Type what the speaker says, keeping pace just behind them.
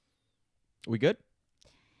We good?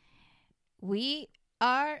 We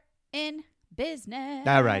are in business.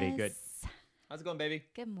 All righty, good. How's it going, baby?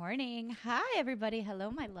 Good morning. Hi, everybody. Hello,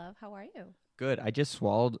 my love. How are you? Good. I just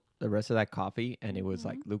swallowed the rest of that coffee, and it was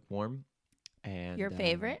like lukewarm. And Your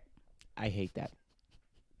favorite? I hate that.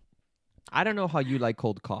 I don't know how you like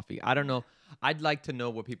cold coffee. I don't know. I'd like to know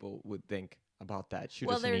what people would think about that. Shoot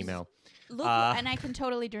us an email. And I can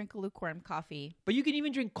totally drink lukewarm coffee. But you can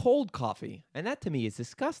even drink cold coffee, and that to me is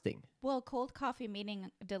disgusting. Well, cold coffee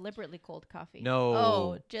meaning deliberately cold coffee. No.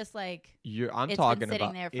 Oh, just like I'm it's talking been sitting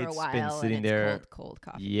about there for it's a while been sitting and there. it's cold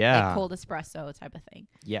coffee. Yeah. Like cold espresso type of thing.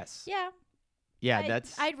 Yes. Yeah. Yeah,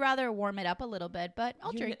 I'd rather warm it up a little bit, but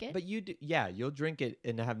I'll drink it. But you'll drink it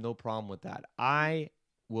and have no problem with that. I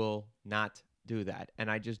will not do that. And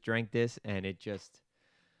I just drank this and it just...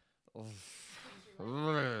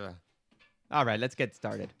 All right, let's get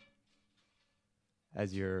started.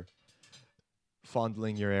 As you're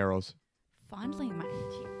fondling your arrows. Fondling my...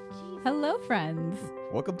 Jeez. Hello, friends.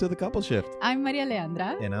 Welcome to the Couple Shift. I'm Maria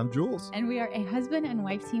Leandra. And I'm Jules. And we are a husband and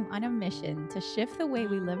wife team on a mission to shift the way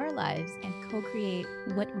we live our lives and co-create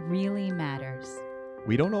what really matters.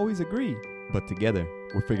 We don't always agree, but together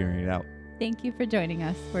we're figuring it out. Thank you for joining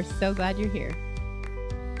us. We're so glad you're here.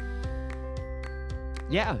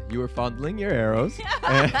 Yeah, you were fondling your arrows.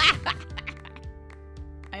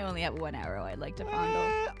 I only have one arrow I'd like to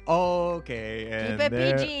fondle. Okay. Keep it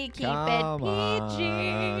PG. Keep it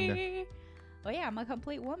PG. Oh, yeah, I'm a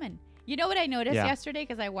complete woman. You know what I noticed yesterday?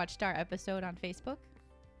 Because I watched our episode on Facebook.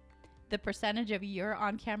 The percentage of your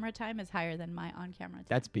on-camera time is higher than my on-camera time.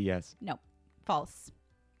 That's BS. No, false.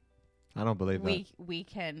 I don't believe that. We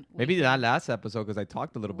can... Maybe that last episode because I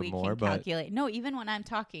talked a little bit more, but... calculate. No, even when I'm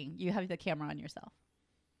talking, you have the camera on yourself.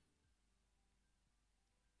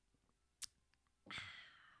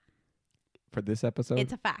 For this episode,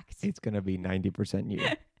 it's a fact. It's going to be 90% you.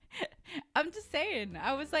 I'm just saying.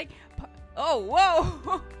 I was like, oh, whoa.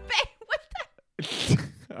 What the?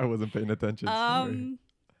 I wasn't paying attention. Sorry.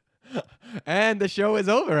 And the show is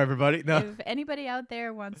over, everybody. No. If anybody out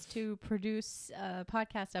there wants to produce a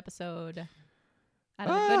podcast episode out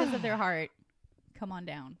of the goodness of their heart, come on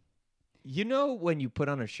down. You know when you put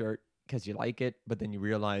on a shirt because you like it, but then you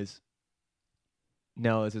realize,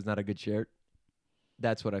 no, this is not a good shirt?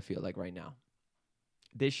 That's what I feel like right now.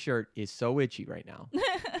 This shirt is so itchy right now.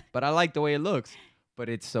 But I like the way it looks, but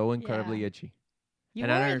it's so incredibly itchy. You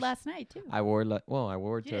wore it last night, too. I wore it. I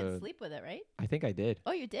wore it You didn't sleep with it, right? I think I did.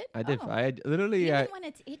 Oh, you did? I did. Oh. I literally... Even when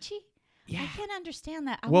it's itchy? Yeah. I can't understand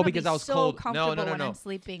that. Well, because I was so cold. comfortable when I'm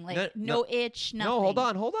sleeping. Like, no itch, nothing. No,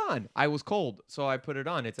 hold on. I was cold, so I put it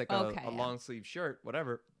on. It's like a long sleeve shirt,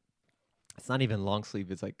 whatever. It's not even long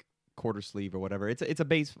sleeve. It's like quarter sleeve or whatever. It's a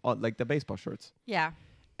base, like the baseball shirts. Yeah.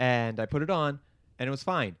 And I put it on, and it was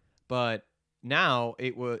fine. But now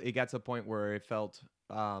it got to the point where it felt,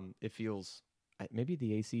 it feels, maybe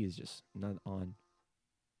the AC is just not on.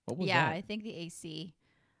 What was that? Yeah, I think the AC.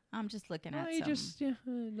 I'm just looking at some.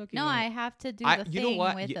 Looking no, at I have to do the thing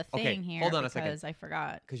with the thing here. Hold on because a second. I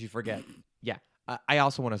forgot. Because you forget. Yeah. I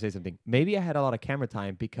also want to say something. Maybe I had a lot of camera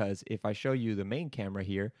time because if I show you the main camera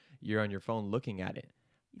here, you're on your phone looking at it.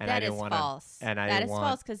 And that is false. That is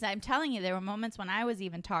false because I'm telling you, there were moments when I was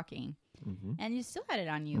even talking, and you still had it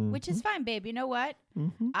on you, which is fine, babe. You know what?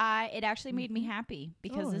 It actually made me happy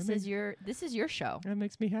because this is your show. That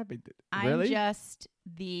makes me happy. I'm just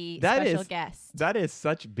the special guest. That is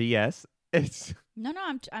such BS. It's no.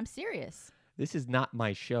 I'm serious. This is not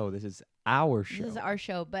my show. This is our show. This is our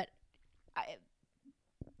show, but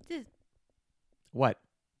what?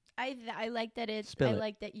 I like that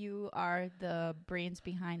like that you are the brains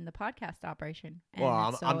behind the podcast operation. And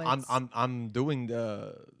well, I'm doing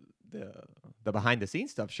the behind the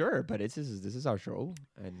scenes stuff, sure, but this is our show,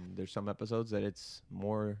 and there's some episodes that it's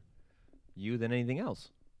more you than anything else.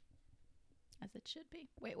 As it should be.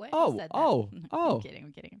 Wait, what? Oh. I'm kidding.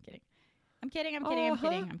 I'm kidding.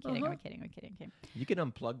 You can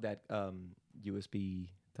unplug that USB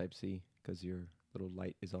Type C because your little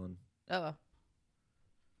light is on. Oh.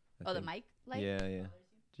 The mic light? Yeah.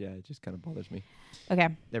 Yeah, it just kind of bothers me. Okay.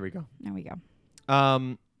 There we go.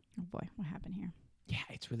 Oh boy, what happened here? Yeah,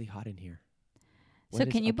 it's really hot in here. So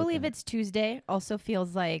can you believe it's Tuesday? Also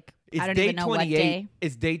feels like it's I don't even know what day.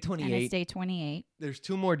 It's day 28. And it's day 28. There's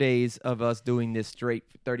 2 more days of us doing this straight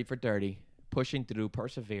 30 for 30, pushing through,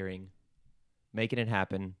 persevering, making it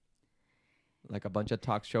happen, like a bunch of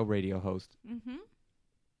talk show radio hosts. Mm-hmm.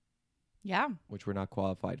 Yeah. Which we're not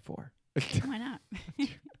qualified for. Why not?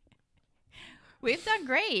 We've done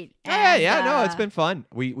great. Yeah, no, it's been fun.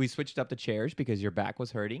 We switched up the chairs because your back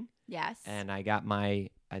was hurting. Yes. And I got my,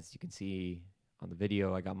 as you can see on the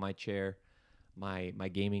video, I got my chair my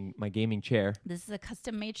gaming chair. This is a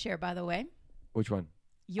custom made chair, by the way. Which one?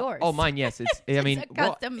 Yours. Oh, mine. Yes, it's. I mean, a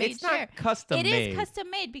custom made it's chair. not custom made. It is custom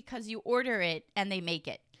made because you order it and they make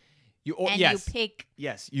it. You pick.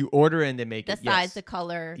 Yes, you order and they make the it. size, the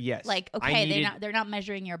color. Yes. Like, okay, they're not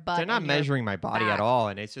measuring your butt. They're not measuring my body at all,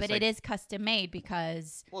 and it's just. But it is custom made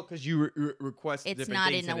because. Well, because you request. It's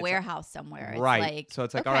not in a warehouse somewhere. Right. It's like, so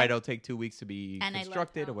it's like, all right, it'll take 2 weeks to be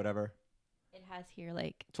constructed or whatever. It has here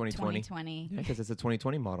like 2020. Yeah, because it's a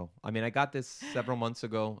 2020 model. I mean, I got this several months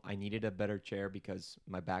ago. I needed a better chair because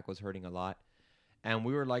my back was hurting a lot, and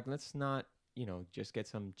we were like, let's not, just get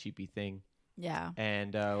some cheapy thing. Yeah.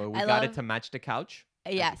 And we got it to match the couch.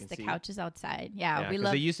 Yes, the couch is outside. Yeah, we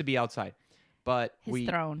love. It used to be outside, but his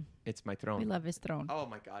throne. It's my throne. We love his throne. Oh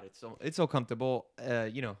my God, it's so comfortable.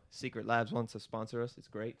 Secret Labs wants to sponsor us. It's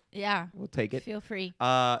great. Yeah, we'll take it. Feel free.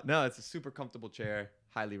 No, it's a super comfortable chair.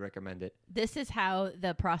 Highly recommend it. This is how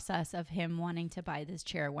the process of him wanting to buy this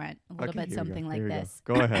chair went. A little bit something like this.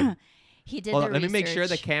 Go ahead. He did. Let me make sure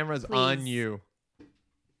the camera's on you.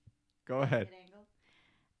 Go ahead.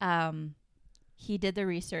 He did the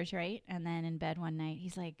research, right? And then in bed one night,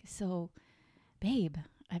 he's like, "So, babe,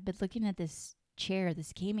 I've been looking at this chair,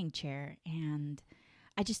 this gaming chair, and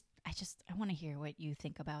I want to hear what you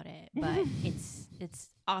think about it. But it's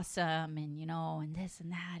awesome, and and this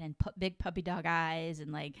and that, and big puppy dog eyes,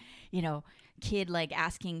 and kid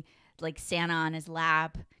asking Santa on his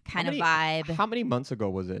lap kind of vibe." How many months ago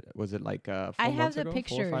was it? Was it like 4 months ago? I have the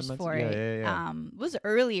pictures for it. Yeah. It was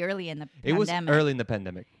early in the pandemic. It was early in the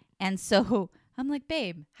pandemic. And so I'm like,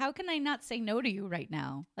 babe, how can I not say no to you right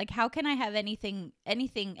now? Like, how can I have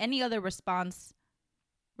any other response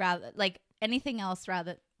rather, anything else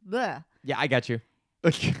rather? Bleh. Yeah, I got you.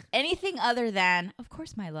 Anything other than, of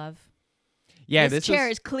course, my love. Yeah, this chair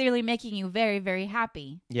is clearly making you very, very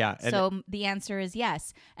happy. Yeah. So the answer is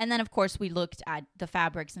yes. And then, of course, we looked at the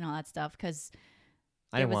fabrics and all that stuff because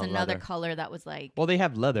there was another color that was like. Well, they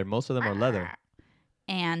have leather. Most of them are leather.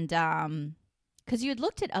 And because you had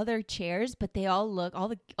looked at other chairs, but they all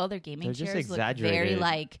the other gaming chairs look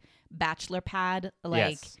very bachelor pad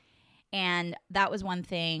Yes. And that was one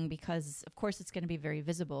thing because, of course, it's going to be very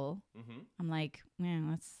visible. Mm-hmm. I'm like,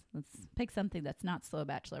 let's pick something that's not slow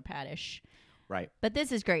bachelor pad-ish. Right. But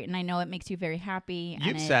this is great, and I know it makes you very happy.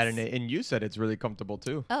 You've sat in it, and you said it's really comfortable,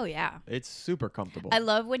 too. Oh, yeah. It's super comfortable. I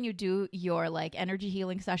love when you do your, energy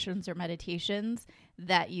healing sessions or meditations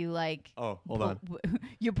that you, Oh, hold on.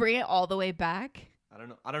 You bring it all the way back. I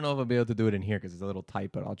don't know if I'll be able to do it in here because it's a little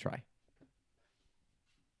tight, but I'll try.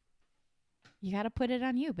 You got to put it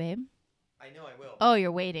on you, babe. I know I will. Oh,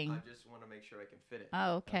 you're waiting. I just want to make sure I can fit it.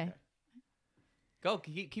 Oh, okay. Go,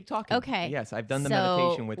 keep talking. Okay. Yes, I've done the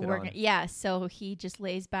meditation with it on. Yeah, so he just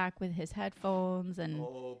lays back with his headphones and.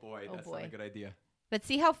 Oh boy, that's not a good idea. But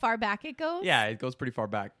see how far back it goes? Yeah, it goes pretty far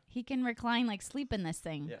back. He can recline sleep in this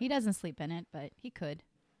thing. Yeah. He doesn't sleep in it, but he could.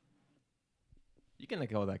 You can let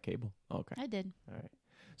go of that cable. Oh, okay. I did. All right.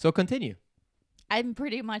 So continue. I'm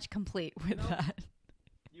pretty much complete with that.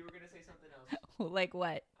 You were gonna say something else. Like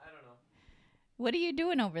what? I don't know. What are you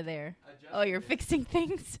doing over there? Oh, you're fixing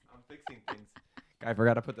things? I'm fixing things. I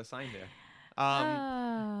forgot to put the sign there.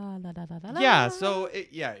 Yeah, so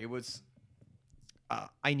it was.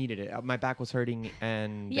 I needed it. My back was hurting,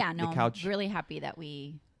 and the couch. I'm really happy that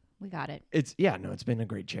we got it. It's been a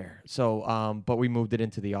great chair. So, but we moved it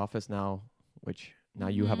into the office now, which now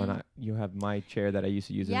you have my chair that I used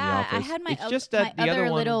to use in the office. Yeah, I had my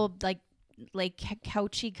other little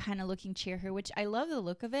couchy kind of looking chair here, which I love the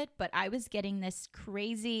look of it, but I was getting this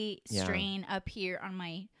crazy strain up here on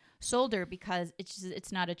my shoulder because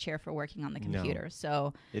it's not a chair for working on the computer. No.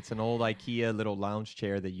 So it's an old IKEA little lounge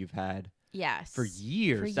chair that you've had. Yes. For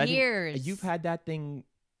years. Years. You've had that thing,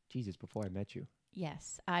 Jesus, before I met you.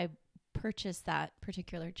 Yes, I purchased that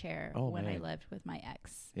particular chair when I lived with my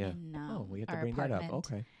ex. Yeah. In, we have to bring that up.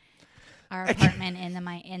 Okay. Our apartment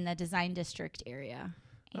in the design district area.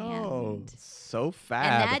 And so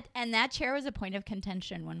fab. And that chair was a point of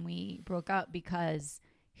contention when we broke up because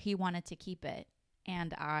he wanted to keep it,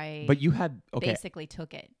 and I. But you had basically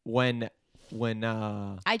took it when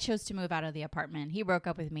I chose to move out of the apartment. He broke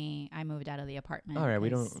up with me. I moved out of the apartment. All right,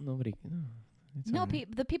 nobody. No,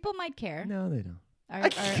 the people might care. No, they don't.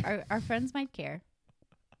 Our friends might care.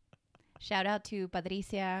 Shout out to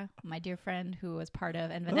Patricia, my dear friend who was part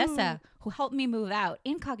of, and Vanessa, who helped me move out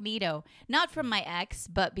incognito. Not from my ex,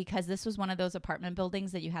 but because this was one of those apartment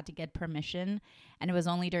buildings that you had to get permission, and it was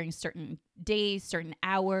only during certain days, certain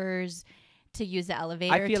hours to use the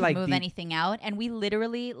elevator to move anything out. And we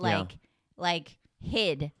literally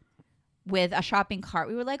hid with a shopping cart.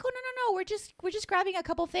 We were like, oh, no, we're just grabbing a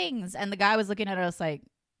couple things. And the guy was looking at us like,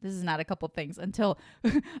 this is not a couple things until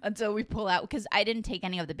we pull out, because I didn't take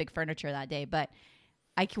any of the big furniture that day, but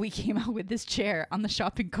we came out with this chair on the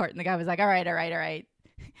shopping cart, and the guy was like, all right.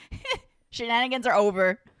 Shenanigans are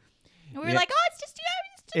over. And we were like, oh, it's just you.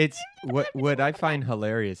 It's what I find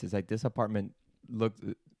hilarious is like this apartment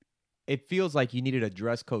it feels like you needed a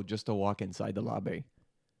dress code just to walk inside the lobby.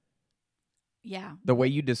 Yeah. The way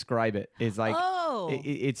you describe it is like,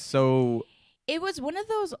 it's so. It was one of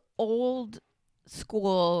those old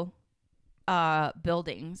school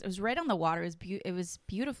buildings. It was right on the water. It was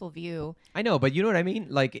beautiful view. I know, but you know what I mean?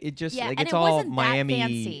 Like it just like and it's it all wasn't Miami. That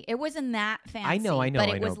fancy. It wasn't that fancy. I know. But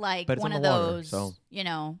it was like but it's one on of the water, those, so.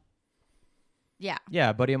 Yeah. Yeah,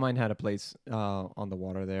 a buddy of mine had a place on the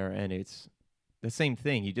water there, and it's the same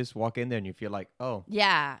thing. You just walk in there and you feel like, oh.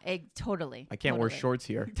 Yeah, totally. I can't wear shorts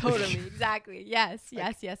here. Totally, exactly. Yes.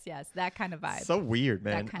 That kind of vibe. So weird,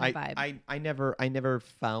 man. That kind of vibe. I never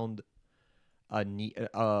found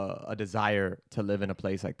a desire to live in a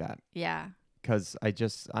place like that. Yeah. Because I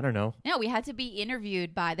don't know. No, we had to be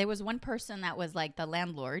interviewed by, there was one person that was like the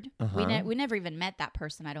landlord. We never even met that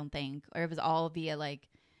person, I don't think. Or it was all via like,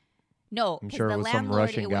 no, I'm sure the it was landlord, some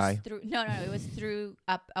Russian guy. It was through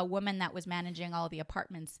a woman that was managing all the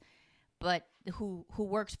apartments, but who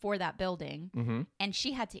works for that building. Mm-hmm. And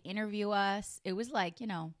she had to interview us. It was like,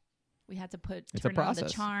 we had to turn on the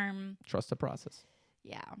charm. Trust the process.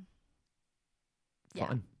 Yeah. Fun.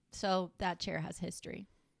 Yeah. So that chair has history.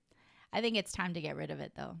 I think it's time to get rid of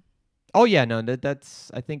it, though. Oh yeah, no,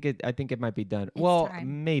 that's. I think it might be done. It's well,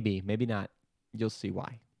 time. maybe not. You'll see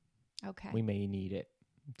why. Okay. We may need it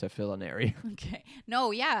to fill an area. Okay.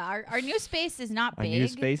 No, yeah, our new space is not big. Our new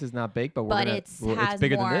space is not big, but it's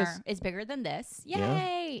bigger more, than this. It's bigger than this. Yay!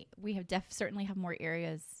 Yeah. We have certainly have more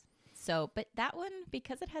areas. So, but that one,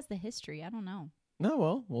 because it has the history, I don't know. No,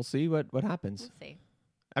 well, we'll see what happens. We'll see.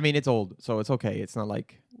 I mean, it's old, so it's okay. It's not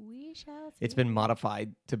like We shall see. it's been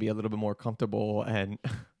modified to be a little bit more comfortable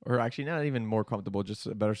or actually not even more comfortable, just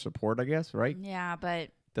a better support, I guess, right? Yeah,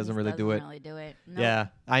 but Doesn't really do it. Nope. Yeah,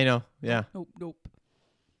 I know. Yeah. Nope.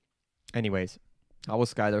 Anyways, how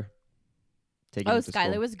was Skyler?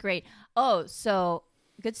 Skyler was great. Oh, so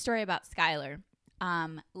good story about Skyler.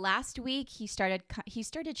 Last week he started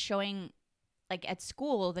showing, like at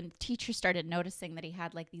school, the teacher started noticing that he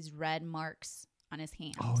had like these red marks on his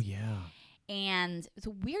hands. Oh yeah. And it's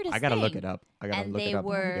the weirdest I gotta thing. look it up. I gotta look it up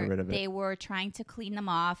and get rid of it. They were trying to clean them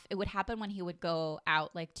off. It would happen when he would go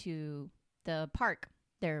out like to the park,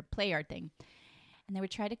 their play yard thing. And they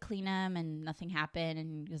would try to clean them and nothing happened.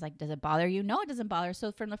 And he was like, does it bother you? No, it doesn't bother.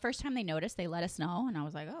 So from the first time they noticed, they let us know. And I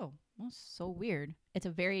was like, oh, that's so weird. It's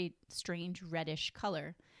a very strange reddish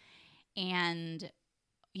color. And,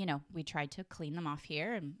 we tried to clean them off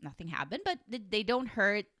here and nothing happened. But they don't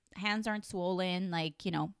hurt. Hands aren't swollen. Like,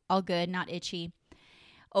 all good, not itchy.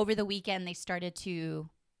 Over the weekend, they started to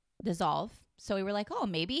dissolve. So we were like, oh,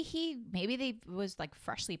 maybe they was like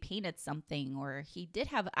freshly painted something, or he did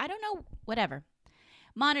have, I don't know, whatever.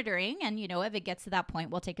 Monitoring, and if it gets to that point,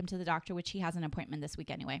 we'll take him to the doctor, which he has an appointment this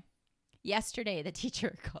week anyway. Yesterday, the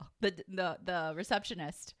teacher called, the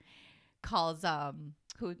receptionist calls,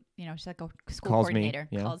 who, she's like a school coordinator,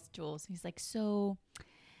 calls Jules. He's like, so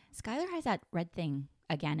Skyler has that red thing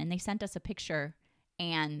again, and they sent us a picture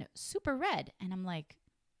and super red. And I'm like,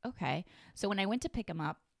 okay. So when I went to pick him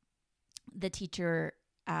up, the teacher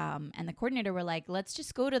and the coordinator were like, let's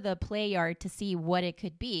just go to the play yard to see what it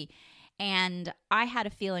could be. And I had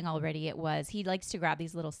a feeling already he likes to grab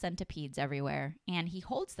these little centipedes everywhere, and he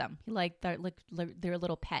holds them. He they're a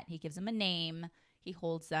little pet. He gives them a name. He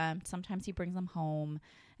holds them. Sometimes he brings them home,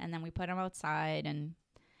 and then we put them outside. And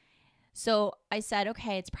so I said,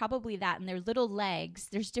 okay, it's probably that. And they're little legs.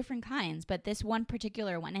 There's different kinds, but this one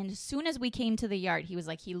particular one. And as soon as we came to the yard, he's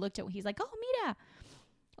like, oh, mira,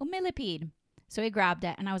 oh, millipede. So he grabbed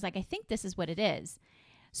it, and I was like, I think this is what it is.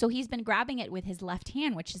 So he's been grabbing it with his left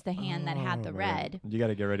hand, which is the hand that had the red. You got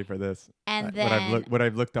to get ready for this. And then what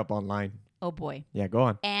I've looked up online. Oh boy. Yeah, go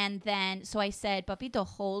on. And then so I said, Papito,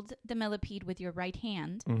 hold the millipede with your right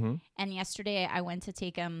hand. Mm-hmm. And yesterday I went to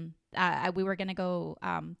take him. We were gonna go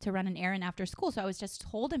to run an errand after school, so I was just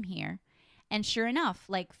hold him here. And sure enough,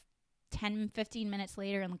 like 10, 15 minutes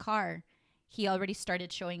later in the car, he already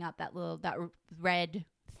started showing up that red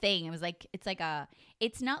thing. It was like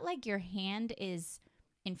it's not like your hand is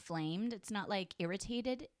inflamed. It's not like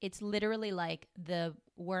irritated. It's literally like the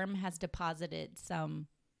worm has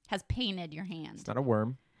has painted your hand. It's not a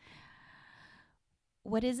worm.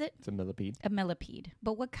 What is it? It's a millipede. A millipede.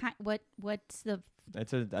 But what kind? What's the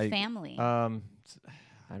family? I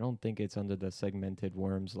don't think it's under the segmented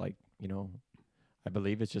worms. Like I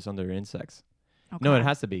believe it's just under insects. Okay. No, it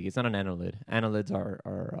has to be. It's not an annelid. Annelids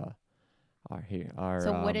are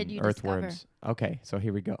So what did you discover? earthworms. Okay, so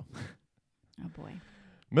here we go. Oh boy.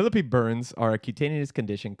 Millipede burns are a cutaneous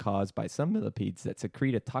condition caused by some millipedes that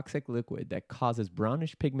secrete a toxic liquid that causes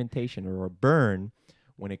brownish pigmentation or a burn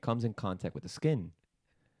when it comes in contact with the skin.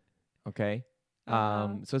 Okay?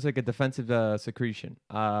 So it's like a defensive secretion,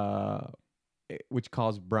 which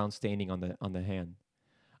causes brown staining on the hand.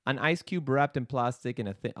 An ice cube wrapped in plastic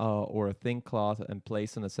or a thin cloth and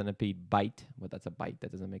placed on a centipede bite. Well, that's a bite.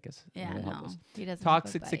 That doesn't make us helpless. He doesn't.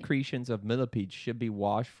 Toxic secretions of millipedes should be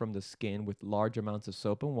washed from the skin with large amounts of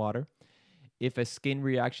soap and water. If a skin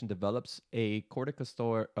reaction develops, a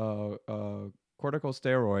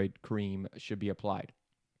corticosteroid cream should be applied.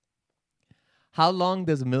 How long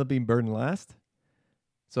does a millipede burn last?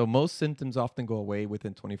 So most symptoms often go away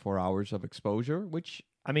within 24 hours of exposure, which,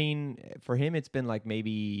 I mean, for him, it's been like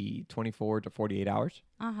maybe 24 to 48 hours.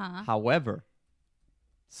 However,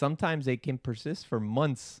 sometimes they can persist for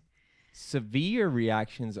months. Severe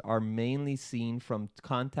reactions are mainly seen from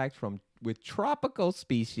contact with tropical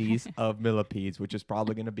species of millipedes, which is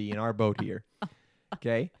probably going to be in our boat here.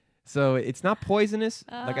 Okay? So it's not poisonous,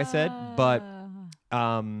 like I said, but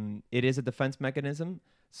it is a defense mechanism.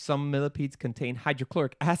 Some millipedes contain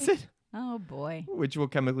hydrochloric acid. Oh, boy. Which will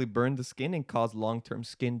chemically burn the skin and cause long-term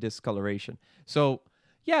skin discoloration. So,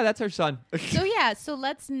 yeah, that's our son. So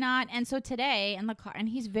let's not. And so today in the car, and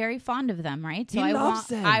he's very fond of them, right? So he loves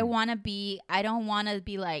them. I don't want to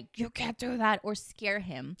be like, you can't do that or scare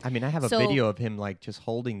him. I mean, I have a video of him like just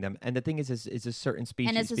holding them. And the thing is a certain species.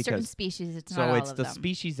 And it's a certain species. It's not so all it's of the them.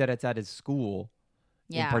 species that it's at his school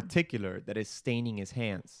in particular that is staining his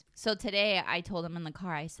hands. So today I told him in the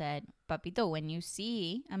car, I said, Papito, when you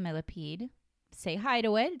see a millipede, say hi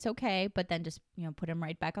to it. It's okay. But then just, put him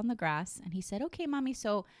right back on the grass. And he said, okay, Mommy.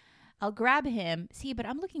 So I'll grab him. See, but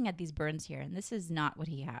I'm looking at these burns here, and this is not what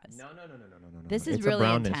he has. No. This is it's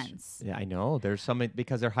really intense. Yeah, I know. There's some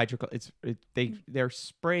because they're they're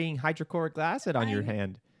spraying hydrochloric acid on your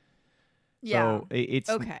hand. Yeah. So it's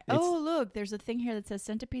okay. Look, there's a thing here that says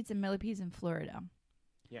centipedes and millipedes in Florida.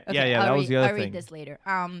 Yeah, okay, that was the other thing. I'll read this later.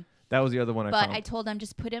 That was the other one I found. But I told him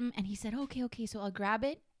just put him, and he said, okay. So I'll grab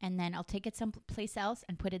it, and then I'll take it someplace else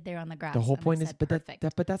and put it there on the grass. The whole point is,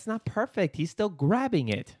 but that's not perfect. He's still grabbing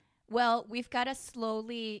it. Well, we've got to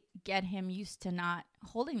slowly get him used to not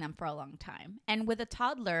holding them for a long time. And with a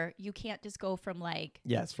toddler, you can't just go from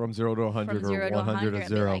from 0 to 100 or 100 to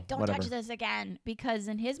 0. Like, don't touch this again. Because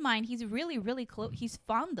in his mind, he's really, really close. He's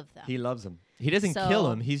fond of them. He loves them. He doesn't kill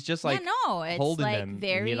them. He's just it's holding like them.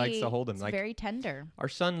 Very, he likes to hold them. It's very tender. Our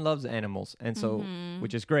son loves animals, and so,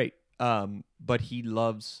 which is great. But he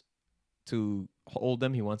loves to hold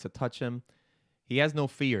them. He wants to touch them. He has no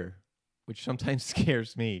fear, which sometimes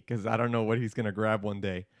scares me because I don't know what he's going to grab one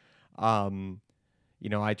day. I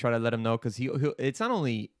try to let him know because it's not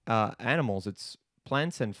only animals, it's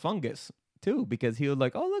plants and fungus too, because he'll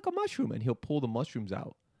look a mushroom, and he'll pull the mushrooms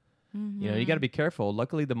out. You got to be careful.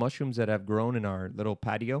 Luckily, the mushrooms that have grown in our little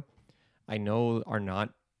patio, I know are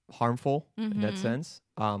not harmful in that sense.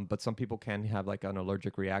 But some people can have like an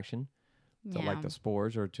allergic reaction to like the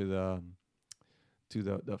spores or to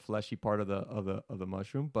the fleshy part of the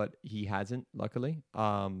mushroom, but he hasn't, luckily.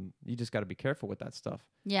 You just got to be careful with that stuff.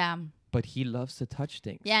 Yeah. But he loves to touch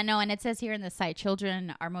things. Yeah, no, and it says here in the site,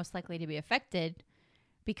 children are most likely to be affected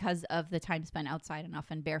because of the time spent outside and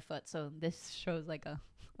often barefoot. So this shows like a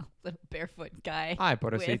little barefoot guy. Ay,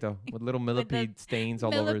 pobrecito. With little millipede stains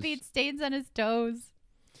all over his... Millipede stains on his toes.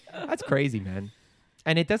 That's crazy, man.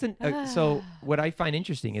 And it doesn't... so what I find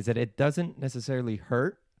interesting is that it doesn't necessarily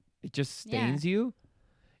hurt. It just stains you.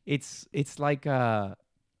 It's like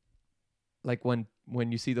when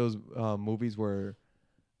you see those movies where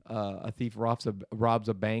a thief robs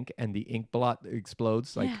a bank and the ink blot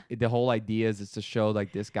explodes. Like the whole idea is to show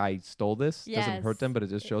like this guy stole this. Yes. Doesn't hurt them, but it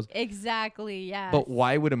just shows. Exactly. Yeah. But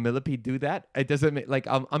why would a millipede do that? It doesn't make like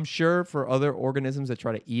I'm sure for other organisms that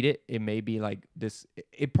try to eat it, it may be like this.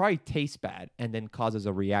 It probably tastes bad and then causes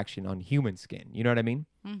a reaction on human skin. You know what I mean?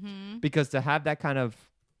 Mm-hmm. Because to have that kind of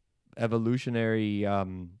evolutionary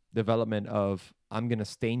development of I'm gonna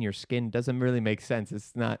stain your skin doesn't really make sense.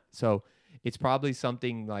 It's not so. It's probably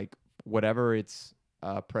something like whatever it's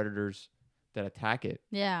predators that attack it.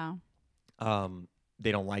 Yeah.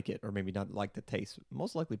 They don't like it, or maybe not like the taste.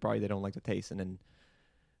 Most likely, probably they don't like the taste, and then,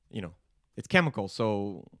 it's chemical.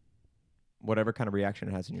 So, whatever kind of reaction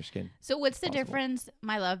it has in your skin. So, what's the difference,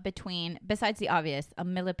 my love, between besides the obvious, a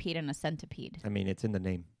millipede and a centipede? I mean, it's in the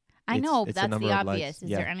name. I know, that's the obvious. Is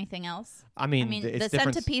there anything else? I mean the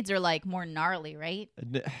centipedes are like more gnarly, right?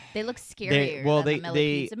 They look scarier than the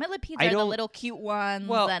millipedes. The millipedes are the little cute ones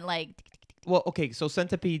that like... Well, okay, so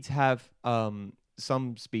centipedes have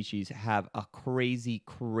some species have a crazy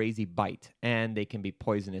bite, and they can be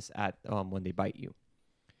poisonous at when they bite you.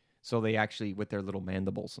 So they actually, with their little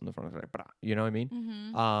mandibles in the front, like, you know what I mean?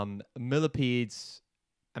 Mm-hmm. Millipedes,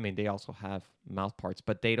 I mean, they also have mouth parts,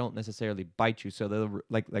 but they don't necessarily bite you. So they'll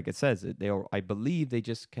like it says, I believe they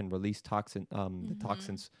just can release the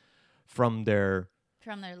toxins from their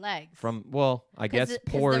legs. I guess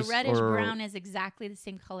pores. Because the reddish brown is exactly the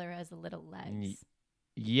same color as the little legs.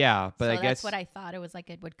 Yeah, but so I guess that's what I thought. It was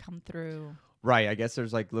like it would come through. Right, I guess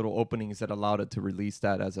there's like little openings that allowed it to release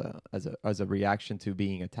that as a reaction to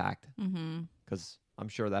being attacked. Because I'm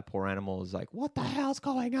sure that poor animal is like, what the hell's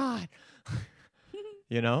going on?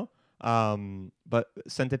 You know? But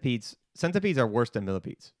centipedes are worse than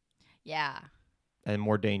millipedes. Yeah. And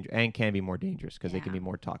more and can be more dangerous because they can be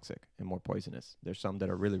more toxic and more poisonous. There's some that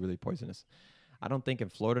are really, really poisonous. I don't think in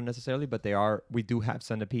Florida necessarily, but we do have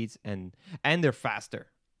centipedes and they're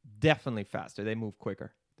faster. Definitely faster. They move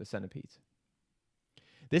quicker, the centipedes.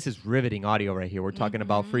 This is riveting audio right here. We're talking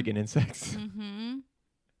about freaking insects.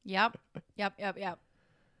 Yep.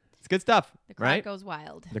 It's good stuff, The crowd right? goes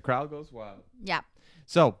wild. The crowd goes wild. Yep.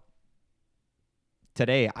 So,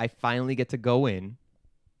 today I finally get to go in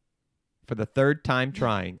for the third time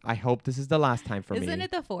trying. I hope this is the last time for me. Isn't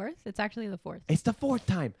it the fourth? It's actually the fourth. It's the fourth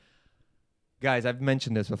time. Guys, I've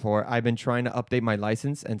mentioned this before. I've been trying to update my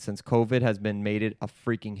license, and since COVID has been made it a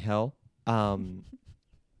freaking hell,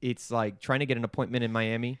 it's like trying to get an appointment in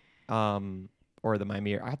Miami, or the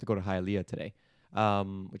Miami area. I have to go to Hialeah today,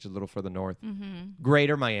 which is a little further north.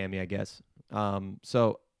 Greater Miami, I guess.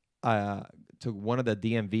 So to one of the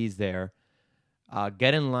DMVs there,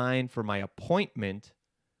 get in line for my appointment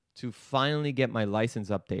to finally get my license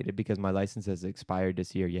updated because my license has expired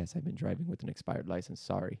this year. Yes, I've been driving with an expired license.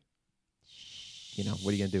 Sorry. You know,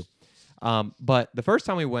 what are you going to do? But the first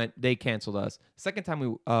time we went, they canceled us. Second time we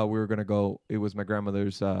were going to go, it was my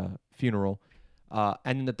grandmother's funeral.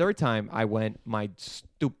 And then the third time I went, I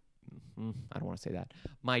don't want to say that.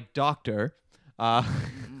 My doctor,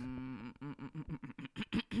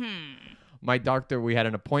 we had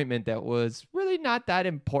an appointment that was really not that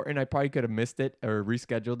important. I probably could have missed it or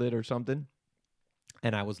rescheduled it or something.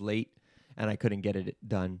 And I was late and I couldn't get it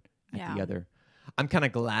done at the other. I'm kind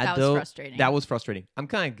of glad, though. That was frustrating. I'm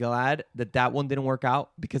kind of glad that one didn't work out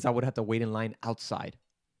because I would have to wait in line outside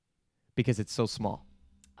because it's so small.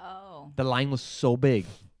 Oh. The line was so big.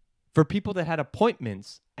 For people that had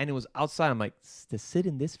appointments and it was outside, I'm like, to sit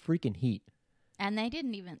in this freaking heat. And they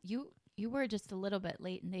didn't even, you were just a little bit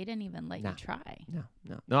late and they didn't even let you try.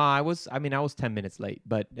 No, I was 10 minutes late,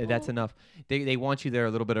 but that's enough. They want you there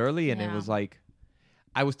a little bit early and it was like,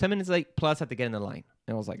 I was 10 minutes late plus I had to get in the line.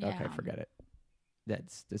 And I was like, okay, forget it.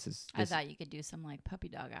 I thought you could do some like puppy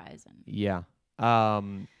dog eyes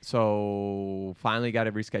and so finally got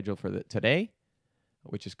it rescheduled for today,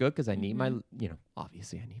 which is good because I need my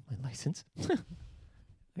obviously I need my license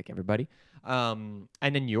like everybody. And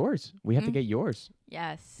then yours, we have to get yours.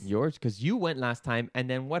 Yes, yours because you went last time, and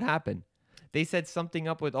then what happened? They said something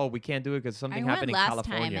up with we can't do it because something happened in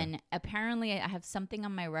California. I went last time, and apparently I have something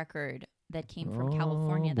on my record that came from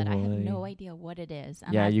California that I have no idea what it is.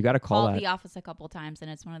 And you got to call the office a couple times, and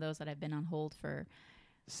it's one of those that I've been on hold for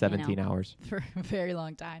 17 hours for a very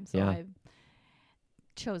long time. So I've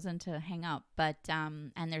chosen to hang up. But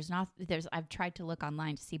and I've tried to look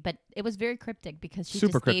online to see, but it was very cryptic because she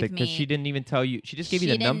super just cryptic gave me, because she didn't even tell you. She just gave you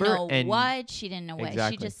the number and she didn't know what.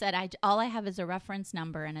 She just said all I have is a reference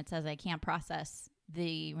number, and it says I can't process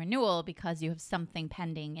the renewal because you have something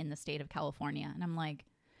pending in the state of California. And I'm like.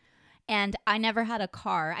 And I never had a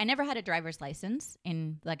car. I never had a driver's license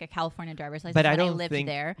in like a California driver's license. But when I don't lived think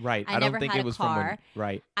there. Right. I never think had it was a car. From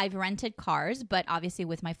right. I've rented cars, but obviously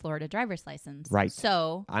with my Florida driver's license. Right.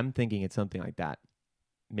 So I'm thinking it's something like that.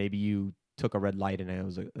 Maybe you took a red light and it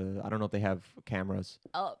was I don't know if they have cameras.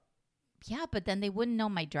 Oh. Yeah, but then they wouldn't know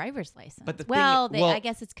my driver's license. But I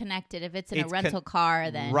guess it's connected. If it's in a rental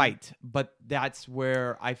car, then right. But that's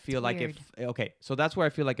where I feel like so that's where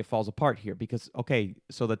I feel like it falls apart here because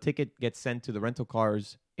so the ticket gets sent to the rental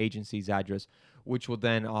cars agency's address, which will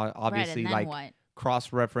then obviously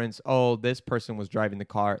cross-reference. Oh, this person was driving the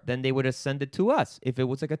car. Then they would have sent it to us if it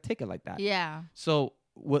was like a ticket like that. Yeah. So.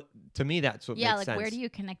 To me, that's what makes sense. Where do you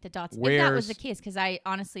connect the dots? If that was the case, because I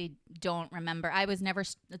honestly don't remember. I was never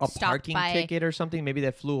stopped by... A parking ticket or something? Maybe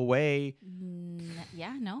that flew away?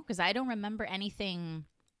 No, because I don't remember anything,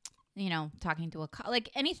 talking to a cop. Like,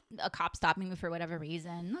 a cop stopping me for whatever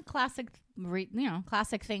reason. Classic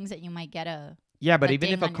things that you might get a... Yeah, but even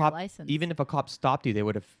if a cop stopped you, they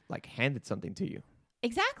would have, handed something to you.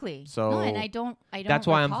 Exactly. So no, and I don't That's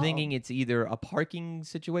why recall. I'm thinking it's either a parking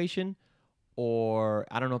situation or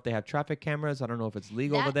I don't know if they have traffic cameras. I don't know if it's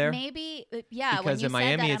legal over there. Maybe, yeah. Because when you in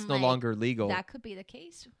Miami, said that, it's I'm no like, longer legal. That could be the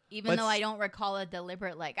case, even though I don't recall a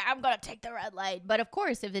deliberate I'm gonna take the red light. But of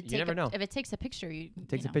course, if it never know. if it takes a picture,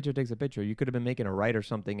 takes a picture. You could have been making a right or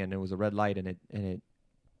something, and it was a red light, and it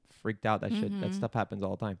freaked out. That shit. That stuff happens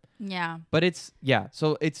all the time. Yeah. But it's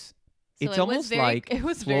So it's almost like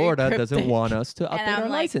Florida doesn't want us to update our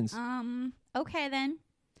license. Okay then.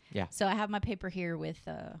 Yeah. So I have my paper here with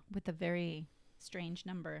a very strange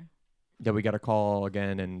number. That we got to call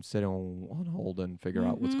again and sit on hold and figure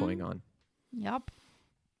out what's going on. Yep.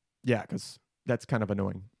 Yeah, because that's kind of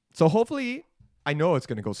annoying. So hopefully, I know it's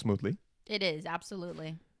going to go smoothly. It is,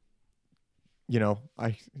 absolutely. You know,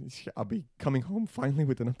 I'll be coming home finally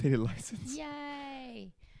with an updated license.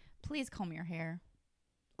 Yay. Please comb your hair.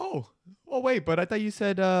 Oh, wait, but I thought you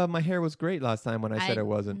said my hair was great last time when I said it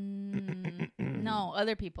wasn't. No,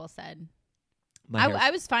 other people said. I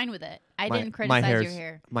was fine with it. I didn't criticize your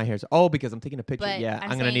hair. My hair's because I'm taking a picture. But yeah,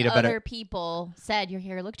 I'm going to need a other better. people said your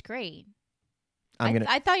hair looked great.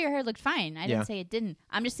 I thought your hair looked fine. I didn't say it didn't.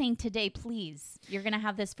 I'm just saying today, please. You're going to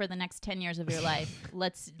have this for the next 10 years of your life.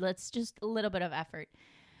 Let's just a little bit of effort.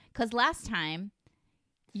 Because last time,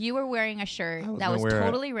 you were wearing a shirt that was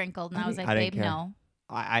totally wrinkled. And I was like, babe, no.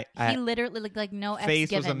 He literally like no F's face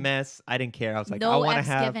given. was a mess. I didn't care. I was like, no I want to F's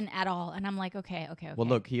have given at all. And I'm like, okay. Well,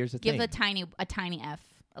 look, here's the thing. Give a tiny F,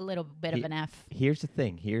 a little bit of an F. Here's the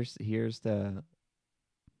thing. Here's the.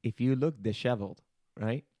 If you look disheveled,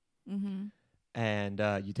 right? Mm-hmm. And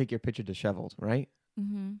you take your picture disheveled, right?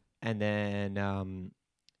 Mm-hmm. And then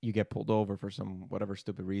you get pulled over for some whatever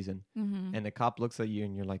stupid reason, and the cop looks at you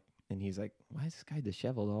and you're like, and he's like, why is this guy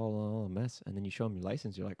disheveled, all a mess? And then you show him your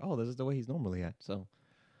license, you're like, oh, this is the way he's normally at. So.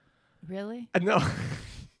 Really? No.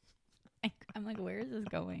 I'm like, where is this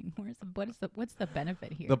going? What's the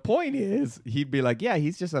benefit here? The point is, he'd be like, yeah,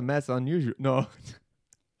 he's just a mess, unusual. No.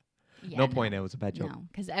 Yeah, no point. It was a bad joke. No,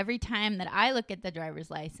 because every time that I look at the driver's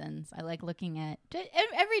license, I like looking at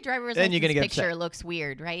every driver's then license picture looks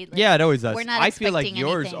weird, right? Like, yeah, it always does. We're not I feel like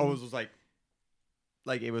yours anything. always was like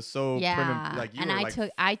it was so like you and were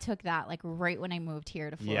I took that like right when I moved here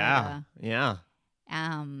to Florida. Yeah.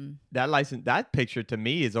 That license, that picture to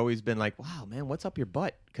me has always been like, wow, man, what's up your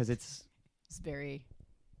butt? Because it's very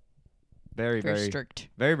strict.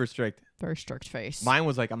 Very restrict. Very strict face. Mine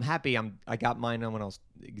was like, I'm happy. I got mine when I was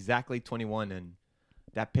exactly 21, and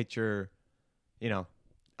that picture, you know,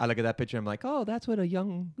 I look at that picture, I'm like, oh, that's what a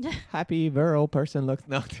young, happy, virile person looks.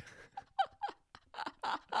 No.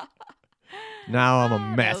 Now I'm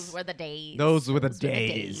a mess. Those were the days. Those were the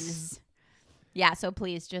days. Yeah, so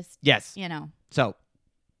please just, yes. you know. So,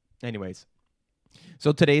 anyways.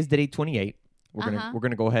 So today's day 28. We're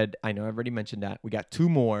gonna go ahead. I know I've already mentioned that. We got 2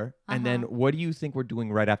 more. And then what do you think we're doing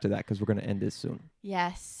right after that? Because we're going to end this soon.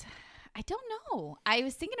 Yes. I don't know. I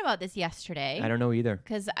was thinking about this yesterday. I don't know either.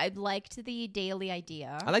 Because I liked the daily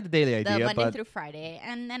idea. I like the daily idea. The Monday through Friday.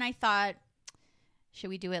 And then I thought, should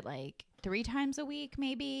we do it like 3 times a week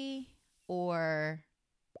maybe? Or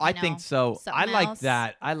I think so. I like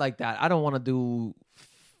that. I don't want to do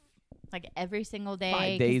like every single day.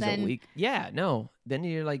 5 days a week. Yeah, no. Then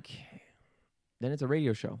you're like, then it's a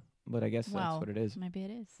radio show. But I guess that's what it is. Maybe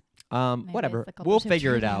it is. Whatever. We'll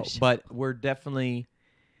figure it out. But we're definitely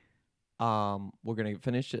we're gonna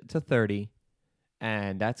finish it to 30,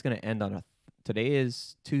 and that's gonna end on today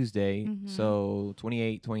is Tuesday, so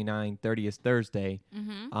 28, 29, 30 is Thursday.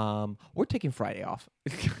 We're taking Friday off.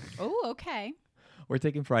 Oh, okay. We're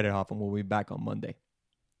taking Friday off, and we'll be back on Monday.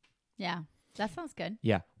 Yeah, that sounds good.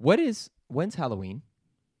 Yeah. When's Halloween?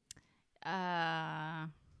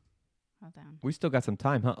 Hold on. We still got some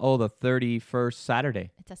time, huh? Oh, the 31st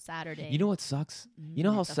Saturday. It's a Saturday. You know what sucks? You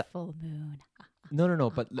know how it's a full moon.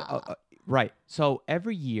 No. But right. So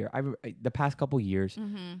every year, the past couple years,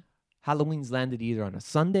 Halloween's landed either on a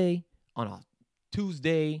Sunday, on a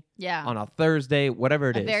Tuesday, on a Thursday,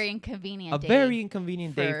 whatever it is. A very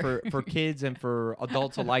inconvenient day for kids and for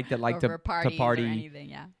adults alike that like to party. Or anything,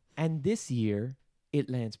 yeah. And this year,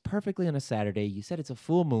 it lands perfectly on a Saturday. You said it's a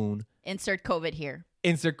full moon. Insert COVID here.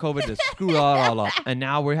 Insert COVID to screw it all up. And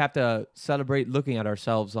now we have to celebrate looking at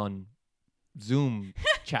ourselves on Zoom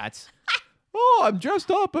chats. Oh, I'm dressed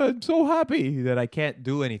up and so happy that I can't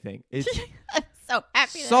do anything. It's I'm so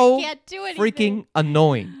happy that I can't do anything. Freaking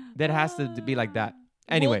annoying that it has to be like that.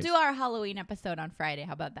 Anyways. We'll do our Halloween episode on Friday.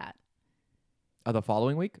 How about that? Of the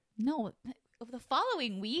following week? No, of the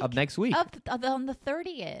following week. Of next week. On the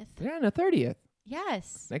 30th. Yeah, on the 30th.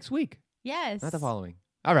 Yes. Next week. Yes. Not the following.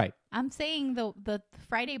 All right. I'm saying the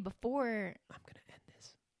Friday before. I'm going to end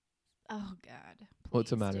this. Oh, God.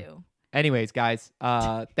 What's the matter? Do. Anyways, guys,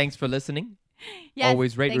 thanks for listening. Yes,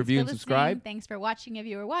 Always rate, thanks review, for and listening. subscribe. Thanks for watching if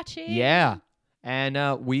you were watching. Yeah.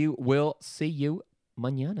 And we will see you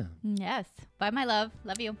mañana. Yes. Bye, my love.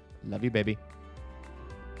 Love you. Love you, baby.